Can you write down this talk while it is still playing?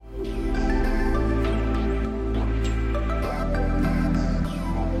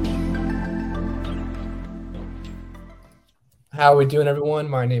How are we doing, everyone?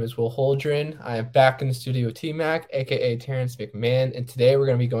 My name is Will Holdren. I am back in the studio with T-Mac, aka Terrence McMahon, and today we're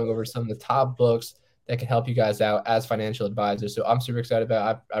going to be going over some of the top books that can help you guys out as financial advisors. So I'm super excited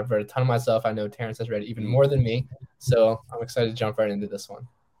about it. I've read a ton of myself. I know Terrence has read even more than me, so I'm excited to jump right into this one.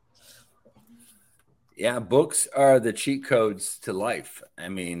 Yeah, books are the cheat codes to life. I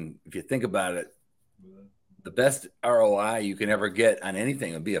mean, if you think about it, the best ROI you can ever get on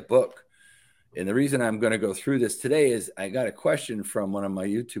anything would be a book. And the reason I'm going to go through this today is I got a question from one of my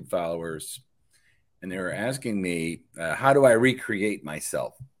YouTube followers, and they were asking me, how do I recreate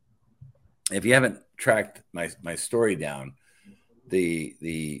myself? If you haven't tracked my story down, the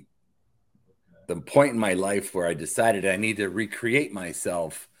point in my life where I decided I need to recreate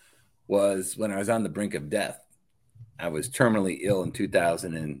myself was when I was on the brink of death. I was terminally ill in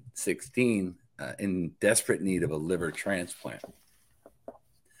 2016, in desperate need of a liver transplant.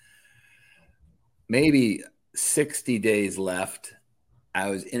 Maybe 60 days left. I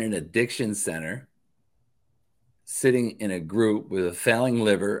was in an addiction center, sitting in a group with a failing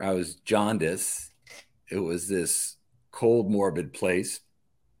liver. I was jaundice. It was this cold, morbid place.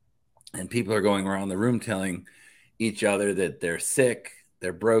 And people are going around the room telling each other that they're sick,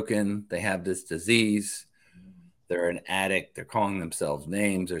 they're broken, they have this disease, they're an addict, they're calling themselves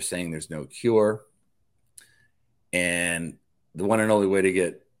names, they're saying there's no cure. And the one and only way to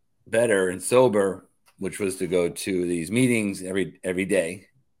get better and sober, which was to go to these meetings every day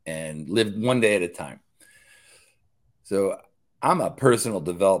and live one day at a time. So I'm a personal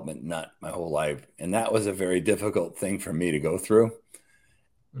development nut my whole life, and that was a very difficult thing for me to go through.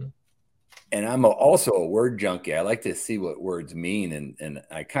 And I'm also a word junkie. I like to see what words mean. And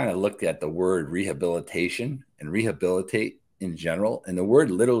I kind of looked at the word rehabilitation and rehabilitate in general. And the word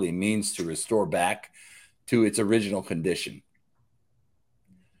literally means to restore back to its original condition.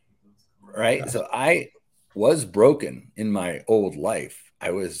 Right? So I was broken in my old life.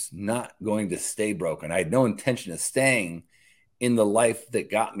 I was not going to stay broken. I had no intention of staying in the life that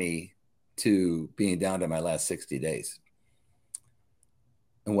got me to being down to my last 60 days.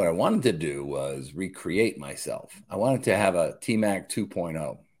 And what I wanted to do was recreate myself. I wanted to have a T-Mac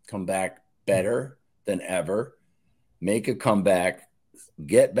 2.0, come back better than ever, make a comeback,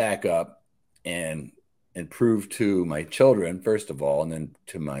 get back up, and prove to my children, first of all, and then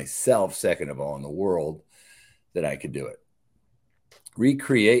to myself, second of all, in the world, that I could do it.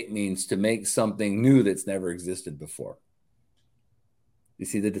 Recreate means to make something new that's never existed before. You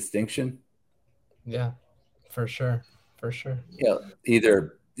see the distinction? Yeah, for sure. For sure. Yeah,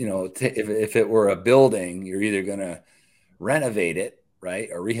 either, if it were a building, you're either going to renovate it, right,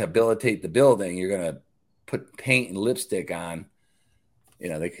 or rehabilitate the building. You're going to put paint and lipstick on.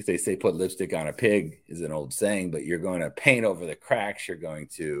 They say put lipstick on a pig is an old saying, but you're going to paint over the cracks. You're going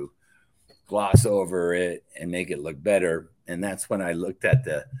to gloss over it and make it look better. And that's when I looked at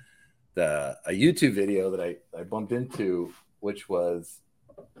a YouTube video that I bumped into, which was,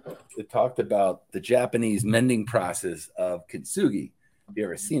 it talked about the Japanese mending process of kintsugi. If you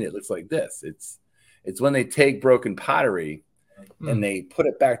ever seen it, it looks like this. It's when they take broken pottery and they put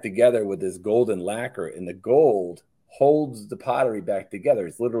it back together with this golden lacquer, and the gold holds the pottery back together.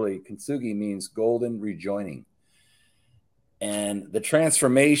 It's literally, kintsugi means golden rejoining. And the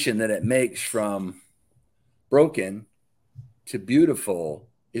transformation that it makes from broken to beautiful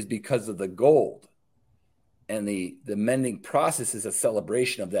is because of the gold. And the mending process is a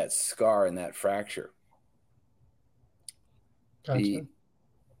celebration of that scar and that fracture. Gotcha.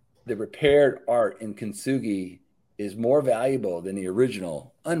 The repaired art in kintsugi is more valuable than the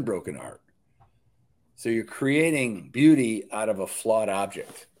original unbroken art. So you're creating beauty out of a flawed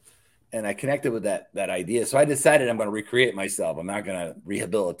object. And I connected with that idea. So I decided I'm going to recreate myself. I'm not going to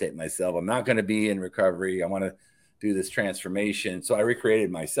rehabilitate myself. I'm not going to be in recovery. I want to do this transformation. So I recreated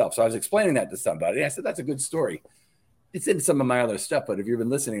myself. So I was explaining that to somebody. I said, that's a good story. It's in some of my other stuff, but if you've been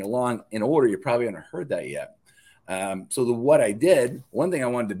listening along in order, you probably haven't heard that yet. What I did, one thing I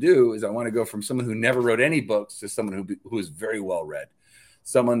wanted to do is I want to go from someone who never wrote any books to someone who is very well read,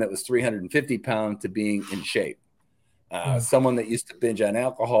 someone that was 350 pounds to being in shape, someone that used to binge on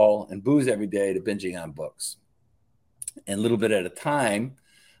alcohol and booze every day to binging on books. And a little bit at a time,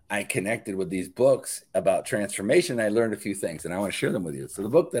 I connected with these books about transformation. I learned a few things, and I want to share them with you. So the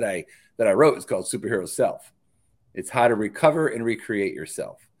book that I wrote is called Superhero Self. It's how to recover and recreate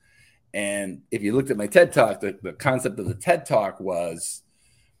yourself. And if you looked at my TED Talk, the concept of the TED Talk was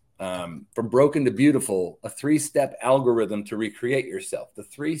from broken to beautiful, a 3-step algorithm to recreate yourself. The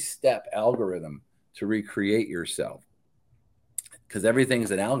 3-step algorithm to recreate yourself. Because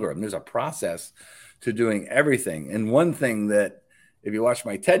everything's an algorithm. There's a process to doing everything. And one thing that, if you watch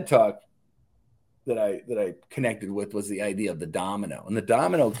my TED Talk, I connected with was the idea of the domino. And the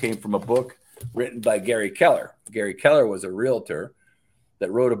domino came from a book written by Gary Keller. Gary Keller was a realtor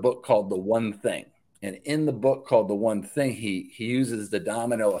that wrote a book called The One Thing. And in the book called The One Thing, he uses the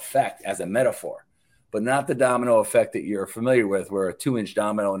domino effect as a metaphor, but not the domino effect that you're familiar with, where a 2-inch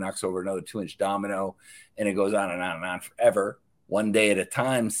domino knocks over another 2-inch domino, and it goes on and on and on forever, one day at a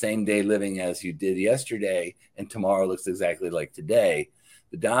time, same day living as you did yesterday, and tomorrow looks exactly like today.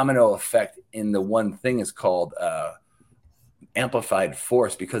 The domino effect in The One Thing is called amplified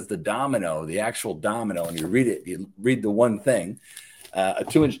force, because the domino, the actual domino, and you read The One Thing, a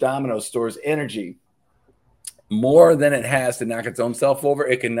 2-inch domino stores energy more than it has to knock its own self over.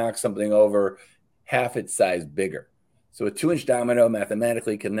 It can knock something over half its size bigger. So a 2-inch domino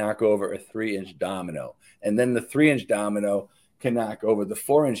mathematically can knock over a 3-inch domino. And then the 3-inch domino can knock over the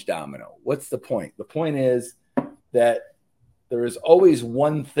 4-inch domino. What's the point? The point is that there is always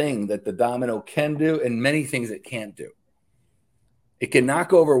one thing that the domino can do and many things it can't do. It can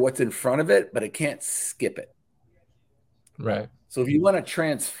knock over what's in front of it, but it can't skip it. Right. So if you want to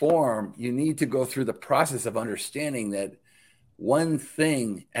transform, you need to go through the process of understanding that one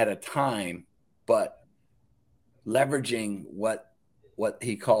thing at a time, but leveraging what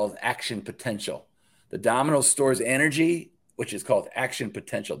he calls action potential. The domino stores energy, which is called action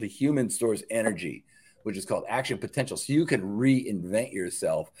potential. The human stores energy, which is called action potential. So you can reinvent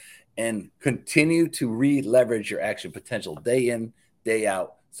yourself and continue to re-leverage your action potential day in, day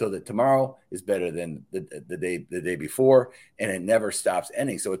out, so that tomorrow is better than the day before, and it never stops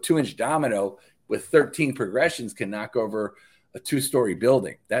ending. So a 2-inch domino with 13 progressions can knock over a 2-story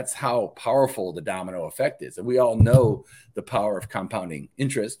building. That's how powerful the domino effect is. And we all know the power of compounding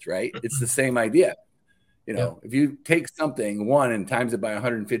interest, right? It's the same idea. You know, if you take something one and times it by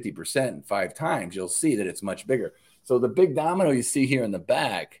 150% 5 times, you'll see that it's much bigger. So the big domino you see here in the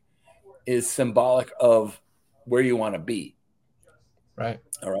back is symbolic of where you want to be. Right.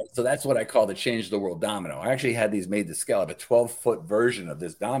 All right. So that's what I call the change the world domino. I actually had these made to scale. I have a 12-foot version of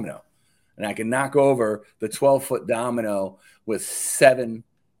this domino, and I can knock over the 12-foot domino with 7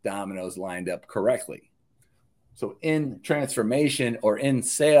 dominoes lined up correctly. So in transformation or in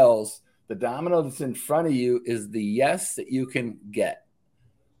sales, the domino that's in front of you is the yes that you can get.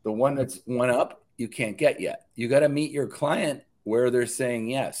 The one that's one up, you can't get yet. You got to meet your client where they're saying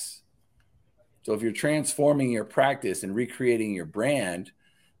yes. So if you're transforming your practice and recreating your brand,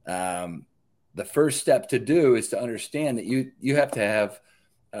 the first step to do is to understand that you have to have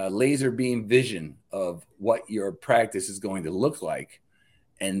a laser beam vision of what your practice is going to look like,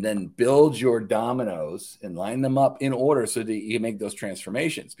 and then build your dominoes and line them up in order so that you make those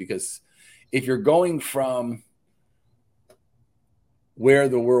transformations. Because if you're going from where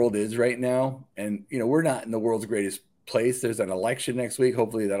the world is right now, and we're not in the world's greatest place. There's an election next week.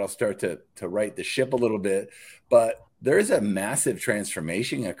 Hopefully that'll start to right the ship a little bit, but there's a massive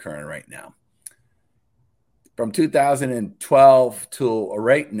transformation occurring right now. From 2012 to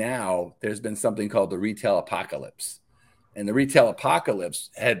right now, there's been something called the retail apocalypse. And the retail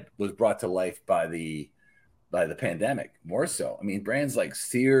apocalypse was brought to life by the pandemic, more so. I mean, brands like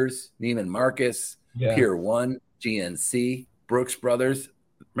Sears, Neiman Marcus, Pier 1, GNC, Brooks Brothers.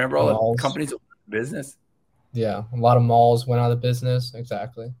 Remember all the companies that went out of business? Yeah, a lot of malls went out of business.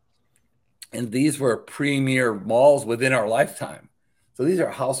 Exactly. And these were premier malls within our lifetime. So these are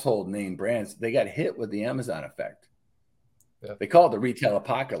household name brands. They got hit with the Amazon effect. Yeah. They call it the retail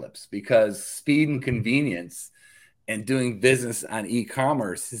apocalypse because speed and convenience and doing business on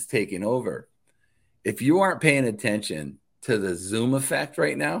e-commerce is taking over. If you aren't paying attention to the Zoom effect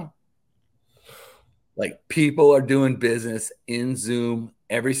right now, like people are doing business in Zoom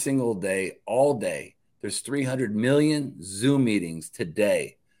every single day, all day. There's 300 million Zoom meetings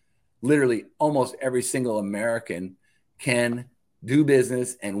today. Literally almost every single American can do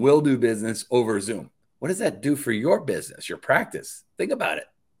business and will do business over Zoom. What does that do for your business, your practice? Think about it.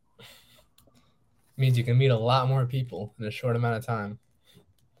 It means you can meet a lot more people in a short amount of time.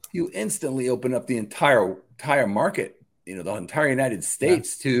 You instantly open up the entire market, the entire United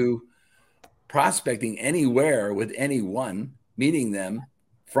States to prospecting anywhere with anyone, meeting them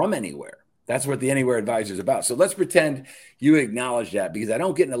from anywhere. That's what the Anywhere Advisor is about. So let's pretend you acknowledge that, because I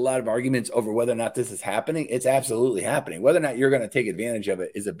don't get in a lot of arguments over whether or not this is happening. It's absolutely happening. Whether or not you're going to take advantage of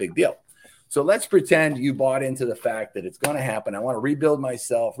it is a big deal. So let's pretend you bought into the fact that it's going to happen. I want to rebuild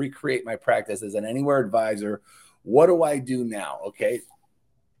myself, recreate my practice as an Anywhere Advisor. What do I do now? Okay.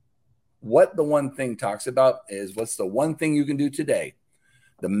 What the one thing talks about is what's the one thing you can do today,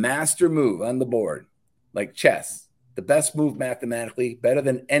 the master move on the board, like chess. The best move mathematically, better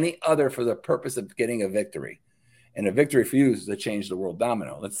than any other for the purpose of getting a victory. And a victory for you is to change the world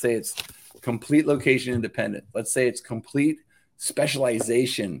domino. Let's say it's complete location independent. Let's say it's complete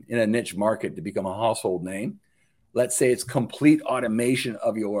specialization in a niche market to become a household name. Let's say it's complete automation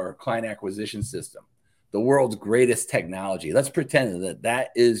of your client acquisition system, the world's greatest technology. Let's pretend that that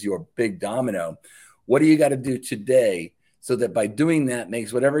is your big domino. What do you got to do today so that by doing that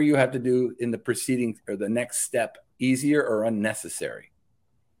makes whatever you have to do in the preceding or the next step easier or unnecessary?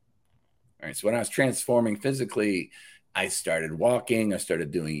 All right. So when I was transforming physically, I started walking, I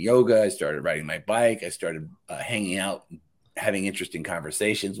started doing yoga, I started riding my bike, I started hanging out, having interesting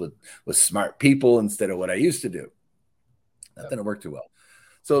conversations with smart people instead of what I used to do. That didn't work too well.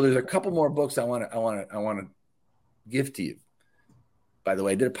 So there's a couple more books I want to give to you. By the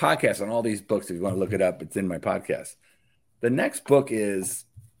way, I did a podcast on all these books. If you want to look it up, it's in my podcast. The next book is,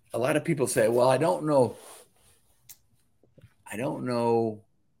 a lot of people say, well, I don't know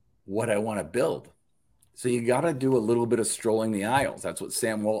what I want to build. So you got to do a little bit of strolling the aisles. That's what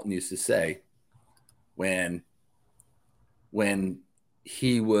Sam Walton used to say when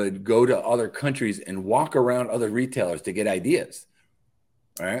he would go to other countries and walk around other retailers to get ideas.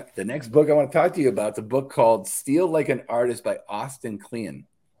 All right. The next book I want to talk to you about is a book called Steal Like an Artist by Austin Kleon.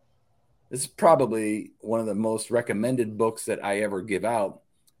 This is probably one of the most recommended books that I ever give out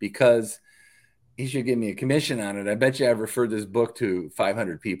because he should give me a commission on it. I bet you I've referred this book to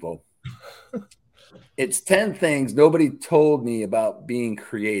 500 people. It's 10 things nobody told me about being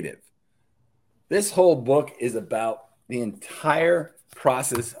creative. This whole book is about the entire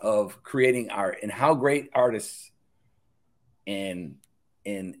process of creating art and how great artists in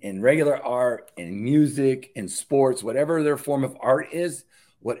regular art, in music, in sports, whatever their form of art is,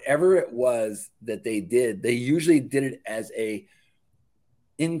 whatever it was that they did, they usually did it as a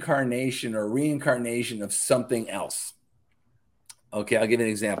incarnation or reincarnation of something else. Okay, I'll give you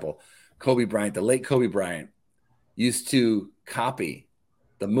an example. Kobe Bryant, the late Kobe Bryant, used to copy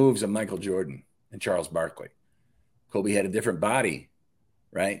the moves of Michael Jordan and Charles Barkley. Kobe had a different body,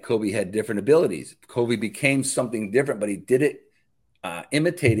 right? Kobe had different abilities. Kobe became something different, but he did it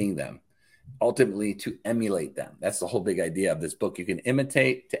imitating them, ultimately to emulate them. That's the whole big idea of this book. You can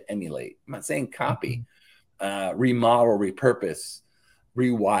imitate to emulate. I'm not saying copy, remodel, repurpose,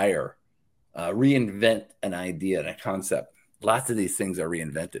 rewire, reinvent an idea and a concept. Lots of these things are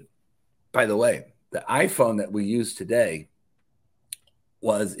reinvented. By the way, the iPhone that we use today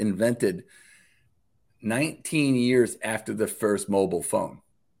was invented 19 years after the first mobile phone.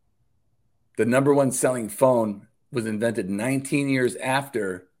 The number one selling phone was invented 19 years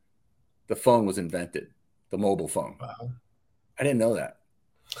after the phone was invented, the mobile phone. Wow. I didn't know that.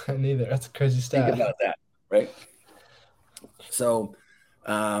 Neither. That's a crazy stat. Think about that, right? So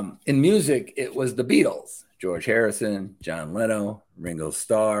in music, it was the Beatles, George Harrison, John Lennon, Ringo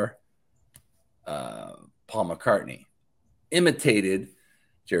Starr, Paul McCartney, imitated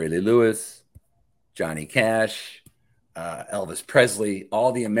Jerry Lee Lewis, Johnny Cash, Elvis Presley,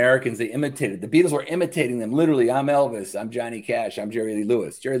 all the Americans they imitated. The Beatles were imitating them. Literally, I'm Elvis, I'm Johnny Cash, I'm Jerry Lee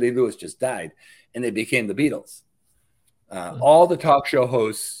Lewis. Jerry Lee Lewis just died, and they became the Beatles. All the talk show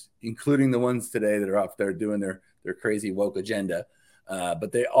hosts, including the ones today that are up there doing their crazy woke agenda,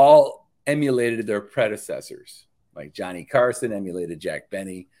 but they all emulated their predecessors. Like Johnny Carson emulated Jack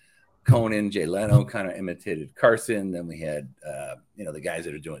Benny. Conan, Jay Leno kind of imitated Carson. Then we had, the guys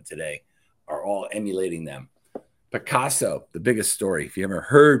that are doing it today are all emulating them. Picasso, the biggest story. If you ever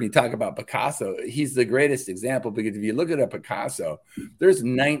heard me talk about Picasso, he's the greatest example because if you look at a Picasso, there's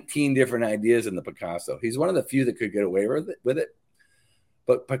 19 different ideas in the Picasso. He's one of the few that could get away with it.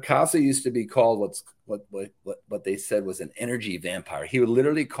 But Picasso used to be called what they said was an energy vampire. He would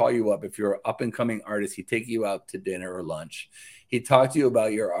literally call you up if you're an up-and-coming artist. He'd take you out to dinner or lunch. He'd talk to you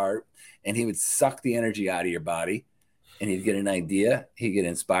about your art, and he would suck the energy out of your body, and he'd get an idea. He'd get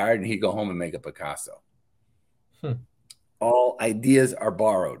inspired, and he'd go home and make a Picasso. All ideas are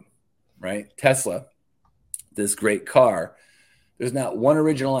borrowed, right? Tesla, this great car, there's not one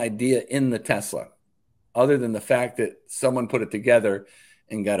original idea in the Tesla other than the fact that someone put it together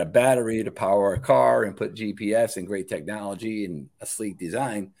and got a battery to power a car and put GPS and great technology and a sleek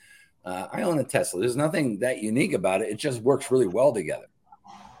design. I own a Tesla. There's nothing that unique about it. It just works really well together.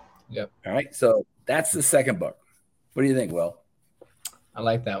 Yep. All right. So that's the second book. What do you think, Will? I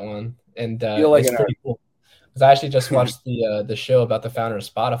like that one. And like it's pretty cool. Because I actually just watched the show about the founder of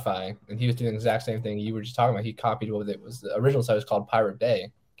Spotify, and he was doing the exact same thing you were just talking about. He copied what it was. The original site was called Pirate Bay.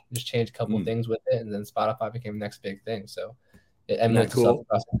 Just changed a couple of things with it, and then Spotify became the next big thing. So it emulates itself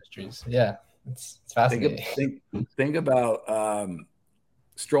across industries. Yeah, it's fascinating. Think about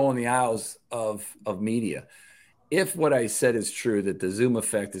strolling the aisles of media. if what I said is true, that the Zoom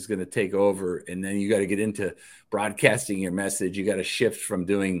effect is going to take over, and then you got to get into broadcasting your message, you got to shift from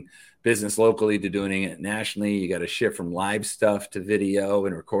doing business locally to doing it nationally. You got to shift from live stuff to video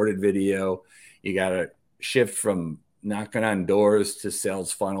and recorded video. You got to shift from knocking on doors to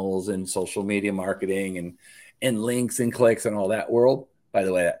sales funnels and social media marketing and links and clicks and all that world. By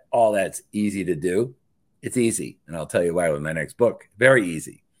the way, all that's easy to do. It's easy. And I'll tell you why with my next book. Very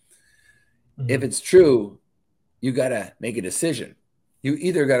easy. If it's true, you got to make a decision. You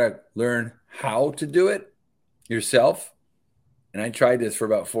either got to learn how to do it yourself. And I tried this for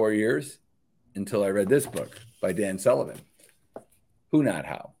about 4 years until I read this book by Dan Sullivan, Who Not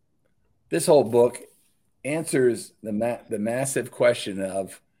How. This whole book answers the massive question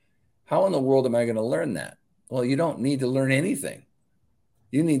of how in the world am I going to learn that? Well, you don't need to learn anything.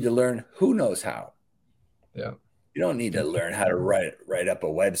 You need to learn who knows how. Yeah. You don't need to learn how to write up a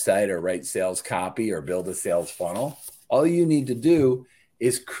website or write sales copy or build a sales funnel. All you need to do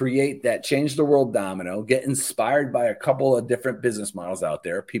is create that change the world domino, get inspired by a couple of different business models out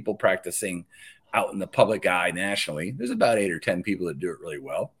there, people practicing out in the public eye nationally. There's about 8 or 10 people that do it really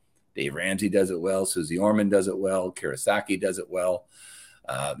well. Dave Ramsey does it well. Susie Orman does it well. Kiyosaki does it well.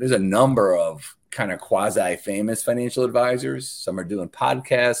 There's a number of kind of quasi-famous financial advisors. Some are doing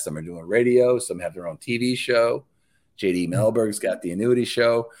podcasts. Some are doing radio. Some have their own TV show. JD Melberg's got the annuity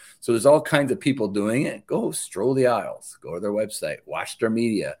show. So there's all kinds of people doing it. Go stroll the aisles. Go to their website. Watch their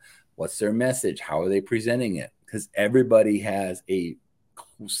media. What's their message? How are they presenting it? Because everybody has a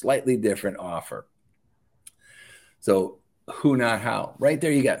slightly different offer. So who, not how. Right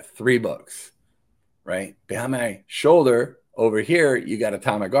there, you got 3 books, right? Behind my shoulder over here, you got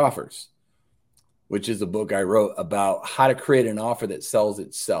Atomic Offers, which is a book I wrote about how to create an offer that sells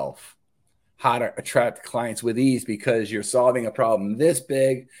itself, how to attract clients with ease because you're solving a problem this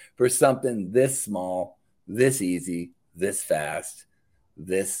big for something this small, this easy, this fast,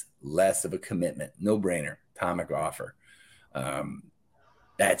 this less of a commitment. No brainer. Atomic Offer.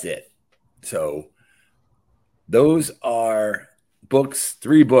 That's it. So those are books,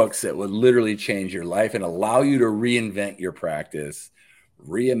 3 books that would literally change your life and allow you to reinvent your practice,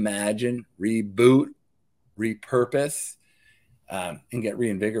 reimagine, reboot, repurpose, and get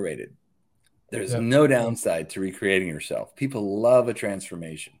reinvigorated. There's no downside to recreating yourself. People love a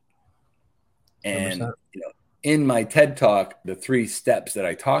transformation. And in my TED Talk, the 3 steps that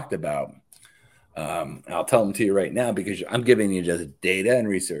I talked about, I'll tell them to you right now because I'm giving you just data and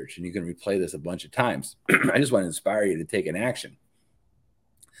research, and you can replay this a bunch of times. I just want to inspire you to take an action.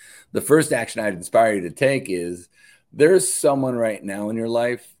 The first action I'd inspire you to take is there's someone right now in your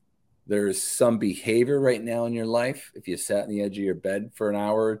life. There's some behavior right now in your life. If you sat on the edge of your bed for an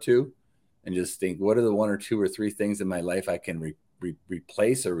hour or 2 and just think, what are the 1 or 2 or 3 things in my life I can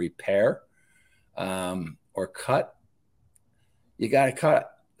replace or repair or cut? You got to cut.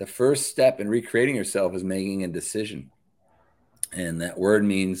 The first step in recreating yourself is making a decision. And that word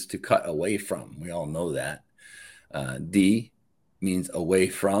means to cut away from. We all know that. D means away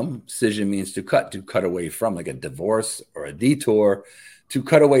from. Scission means to cut away from, like a divorce or a detour. To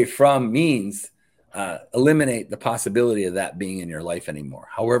cut away from means eliminate the possibility of that being in your life anymore,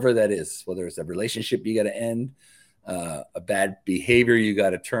 however that is, whether it's a relationship you got to end, a bad behavior you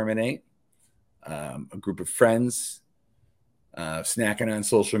got to terminate, a group of friends, snacking on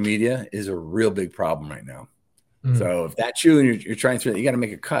social media is a real big problem right now. So if that's you and you're trying to, you got to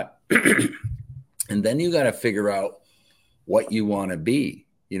make a cut. And then you got to figure out what you want to be.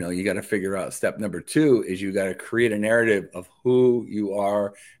 You know, you got to figure out step number 2 is you got to create a narrative of who you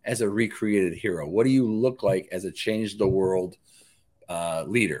are as a recreated hero. What do you look like as a change the world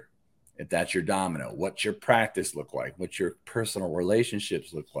leader? If that's your domino, what's your practice look like? What's your personal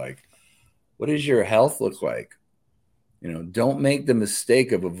relationships look like? What does your health look like? You know, don't make the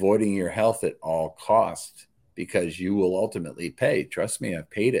mistake of avoiding your health at all costs because you will ultimately pay. Trust me, I've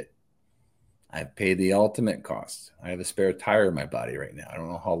paid it. I've paid the ultimate cost. I have a spare tire in my body right now. I don't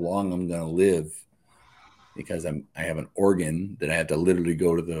know how long I'm going to live because I have an organ that I have to literally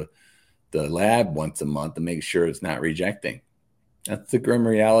go to the lab once a month to make sure it's not rejecting. That's the grim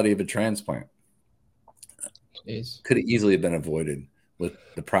reality of a transplant. Jeez. Could have easily been avoided with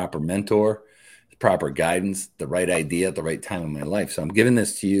the proper mentor, the proper guidance, the right idea at the right time in my life. So I'm giving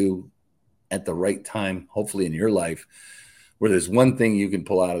this to you at the right time, hopefully in your life, where there's one thing you can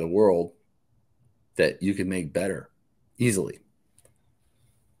pull out of the world that you can make better easily.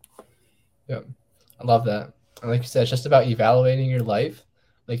 Yeah, I love that. And like you said, it's just about evaluating your life,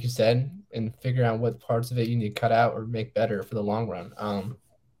 like you said, and figuring out what parts of it you need to cut out or make better for the long run.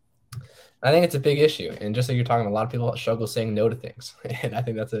 I think it's a big issue. And just like you're talking, a lot of people struggle saying no to things. And I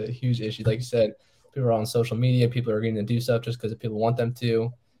think that's a huge issue. Like you said, People are on social media. People are getting to do stuff just because people want them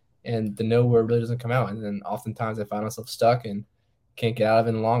to, and the no word really doesn't come out. And then oftentimes I find myself stuck and can't get out of it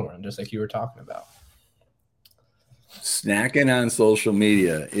in the long run, just like you were talking about. Snacking on social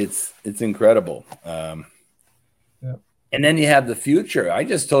media, it's incredible. Yeah. And then you have the future. I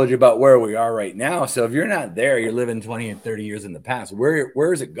just told you about where we are right now. So if you're not there, you're living 20 and 30 years in the past.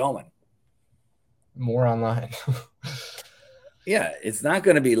 Where is it going? More online. Yeah, it's not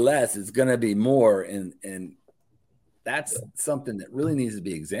going to be less. It's going to be more. And that's something that really needs to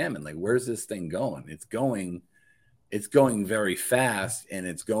be examined. Like, where's this thing going? It's going very fast, and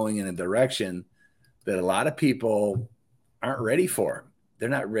it's going in a direction that a lot of people aren't ready for. They're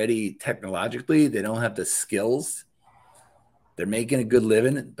not ready technologically. They don't have the skills. They're making a good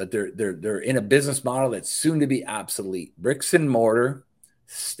living, but they're in a business model that's soon to be obsolete. Bricks and mortar,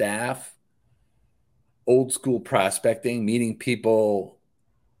 staff, old school prospecting, meeting people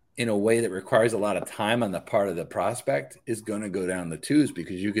in a way that requires a lot of time on the part of the prospect is going to go down the tubes,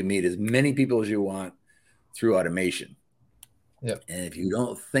 because you can meet as many people as you want through automation. Yep. And if you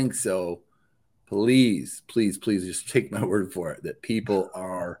don't think so, please just take my word for it that people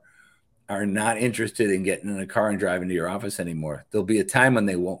are not interested in getting in a car and driving to your office anymore. There'll be a time when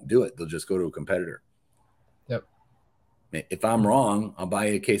they won't do it. They'll just go to a competitor. Yep. If I'm wrong, I'll buy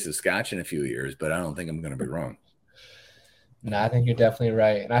you a case of scotch in a few years, but I don't think I'm going to be wrong. No, I think you're definitely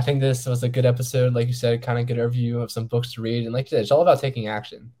right. And I think this was a good episode. Like you said, kind of get a review of some books to read. And like you said, it's all about taking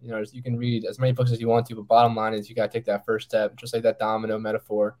action. You know, you can read as many books as you want to, but bottom line is you got to take that first step, just like that domino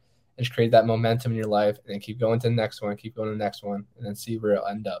metaphor, and just create that momentum in your life, and then keep going to the next one, keep going to the next one, and then see where it'll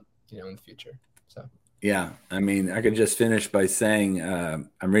end up, you know, in the future. So, yeah, I mean, I could just finish by saying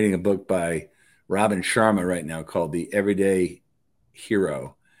I'm reading a book by Robin Sharma right now called The Everyday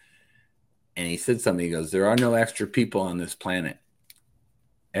Hero. And he said something. He goes, there are no extra people on this planet.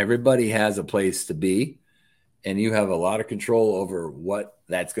 Everybody has a place to be, and you have a lot of control over what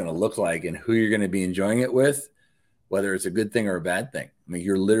that's going to look like and who you're going to be enjoying it with, whether it's a good thing or a bad thing. I mean,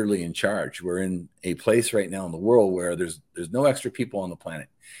 you're literally in charge. We're in a place right now in the world where there's no extra people on the planet.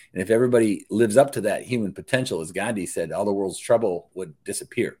 And if everybody lives up to that human potential, as Gandhi said, all the world's trouble would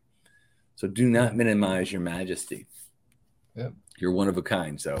disappear. So do not minimize your majesty. Yep. You're one of a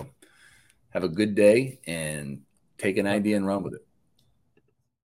kind. So have a good day and take an idea and run with it.